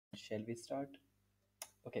Shall we start?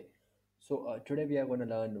 Okay. So today we are going to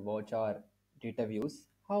learn what are data views,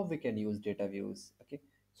 how we can use data views. Okay.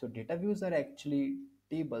 So data views are actually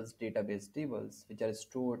tables, database tables, which are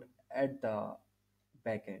stored at the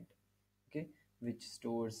backend. Okay, which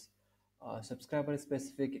stores subscriber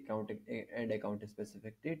specific accounting and account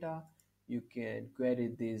specific data. You can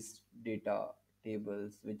query these data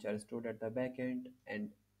tables which are stored at the backend and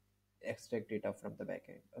extract data from the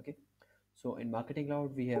backend. Okay, so in marketing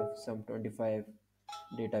cloud we have some 25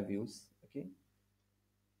 data views. Okay,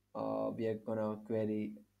 we are gonna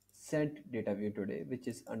query sent data view today, which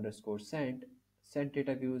is underscore sent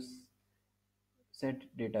data views.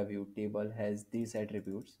 Sent data view table has these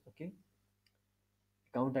attributes. Okay,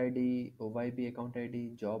 account ID, OYB account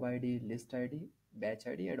ID, job ID, list ID, batch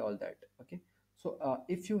ID, and all that. Okay, so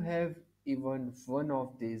if you have even one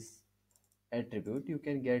of these attribute, you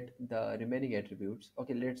can get the remaining attributes.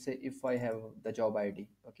 Okay, let's say if I have the job ID.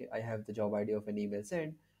 Okay, I have the job ID of an email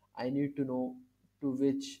sent. I need to know to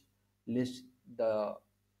which list the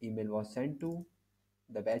email was sent to,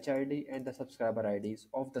 the batch ID, and the subscriber IDs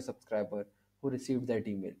of the subscriber who received that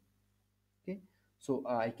email. Okay, so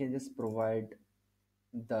I can just provide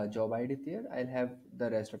the job ID there. I'll have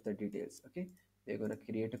the rest of the details. Okay, we're going to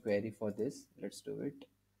create a query for this. Let's do it.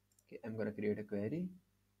 Okay, I'm going to create a query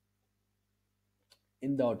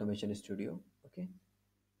in the automation studio. Okay,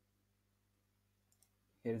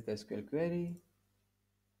 here's the SQL query.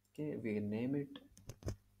 Okay, we can name it.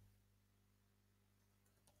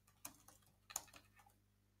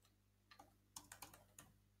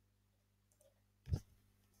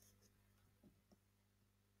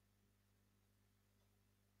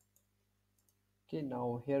 Okay,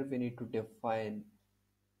 now here we need to define,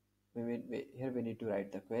 here we need to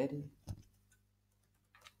write the query.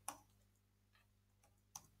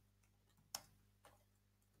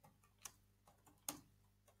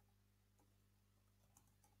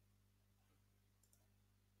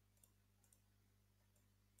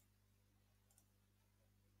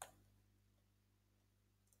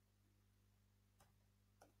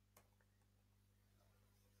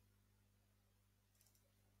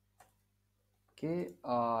 Okay,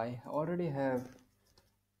 I already have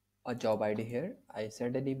a job ID here. I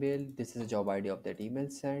sent an email. This is a job ID of that email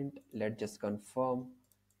sent. Let's just confirm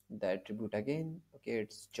the attribute again. Okay,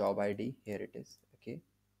 it's job ID. Here it is. Okay,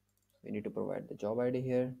 we need to provide the job ID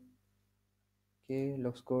here. Okay,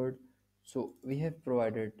 looks good. So we have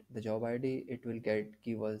provided the job ID. It will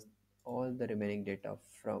give us all the remaining data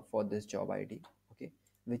from for this job ID. Okay,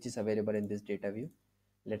 which is available in this data view.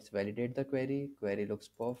 Let's validate the query. Query looks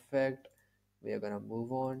perfect. We are gonna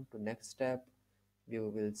move on to next step. We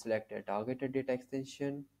will select a targeted data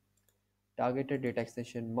extension. Targeted data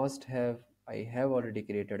extension must have. I have already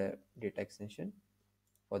created a data extension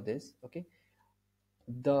for this. Okay,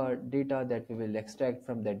 the data that we will extract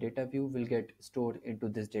from that data view will get stored into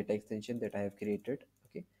this data extension that I have created.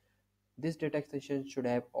 Okay, this data extension should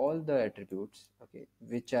have all the attributes, okay,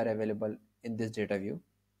 which are available in this data view.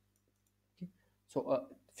 Okay, so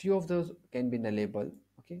few of those can be nullable.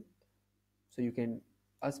 Okay, so you can,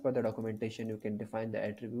 as per the documentation, you can define the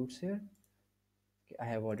attributes here. Okay, I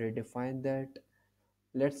have already defined that.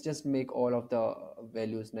 Let's just make all of the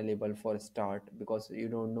values nullable for start, because you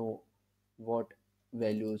don't know what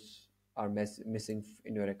values are missing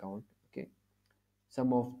in your account. Okay,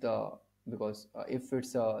 some of the, because if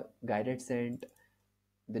it's a guided send,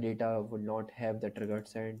 the data would not have the triggered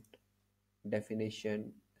send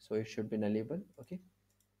definition, so it should be nullable. Okay,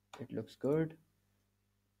 it looks good.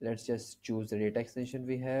 Let's just choose the data extension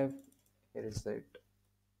we have. Here is it.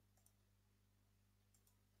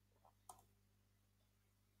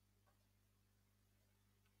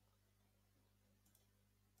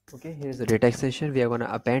 Okay, here's the data extension. We are going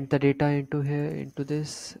to append the data into here, into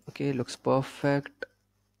this. Okay, looks perfect.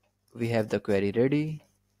 We have the query ready.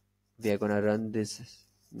 We are going to run this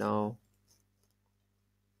now.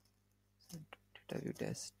 Data view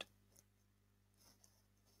test.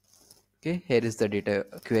 Okay, here is the data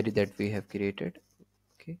query that we have created.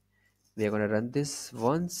 Okay, we are going to run this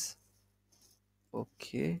once.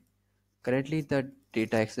 Okay, currently the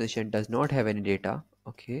data extension does not have any data.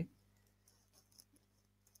 Okay,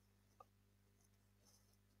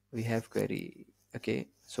 we have query. Okay,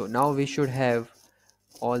 so now we should have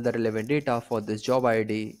all the relevant data for this job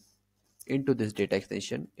ID into this data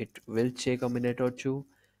extension. It will take a minute or two.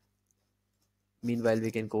 Meanwhile,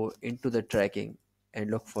 we can go into the tracking and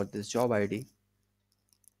look for this job ID.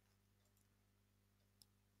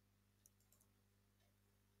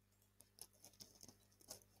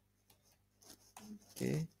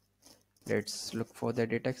 Okay, let's look for the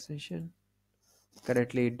data extension.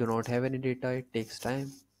 Currently it do not have any data. It takes time.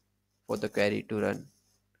 for the query to run.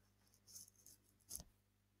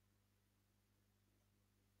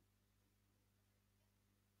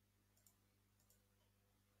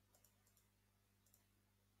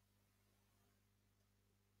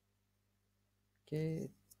 Okay,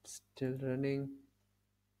 it's still running.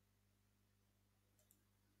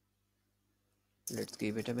 Let's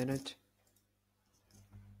give it a minute.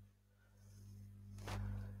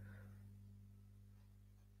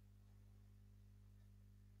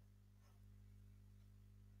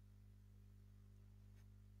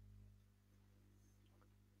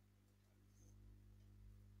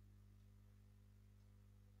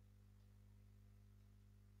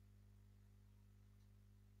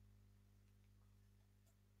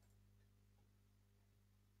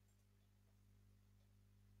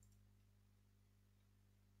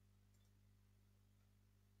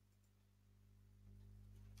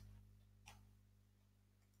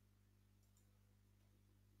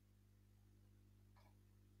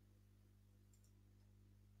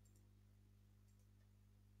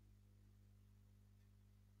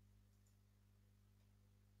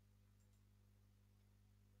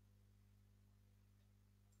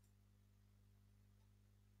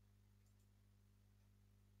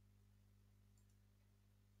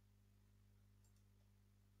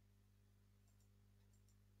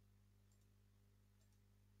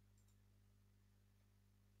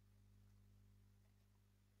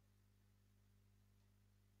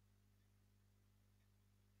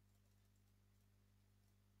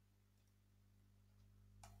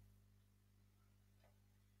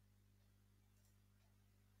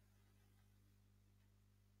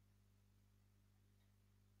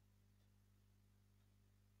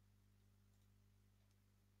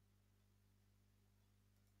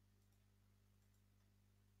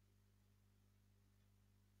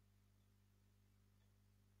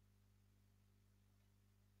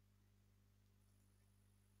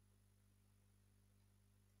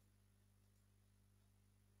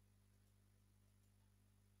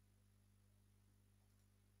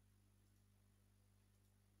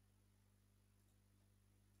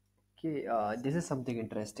 Okay, this is something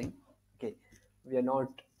interesting. Okay, we are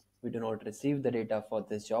not, we do not receive the data for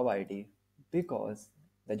this job ID because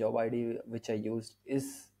the job ID which I used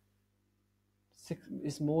is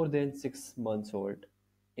more than 6 months old.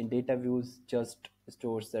 In data views, just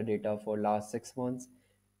stores the data for last 6 months.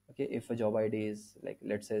 Okay, if a job ID is like,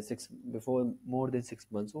 let's say, six before more than 6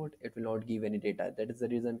 months old, it will not give any data. That is the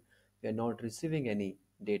reason we are not receiving any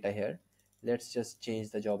data here. Let's just change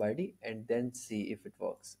the job ID and then see if it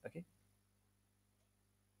works. Okay,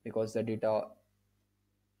 because the data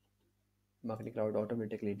marketing cloud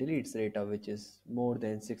automatically deletes data which is more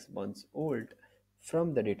than 6 months old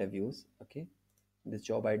from the data views. Okay, this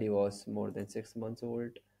job ID was more than 6 months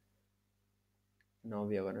old. Now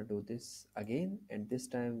we are going to do this again, and this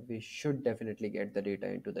time we should definitely get the data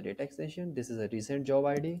into the data extension. This is a recent job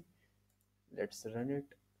ID. Let's run it.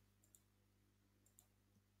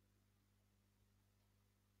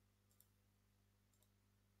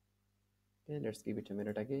 Okay, let's give it a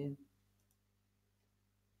minute again.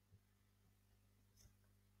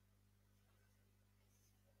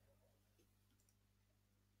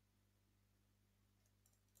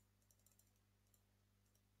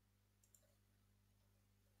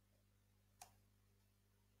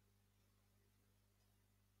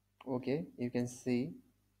 Okay, you can see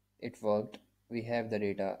it worked. We have the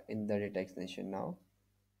data in the data extension now.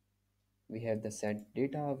 We have the sent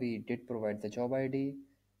data. We did provide the job ID,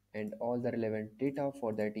 and all the relevant data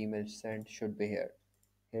for that email sent should be here.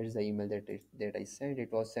 Here's the email that I sent.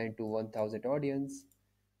 It was sent to 1000 audience.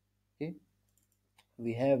 Okay,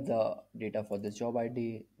 we have the data for this job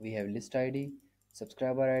ID. We have list ID,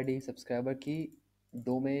 subscriber ID, subscriber key,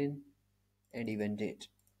 domain, and even date.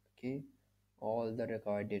 Okay, all the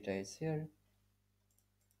required data is here.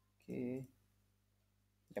 Okay,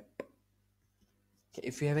 yep. Okay,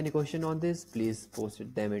 if you have any question on this, please post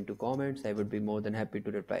them into comments. I would be more than happy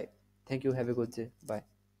to reply. Thank you. Have a good day. Bye.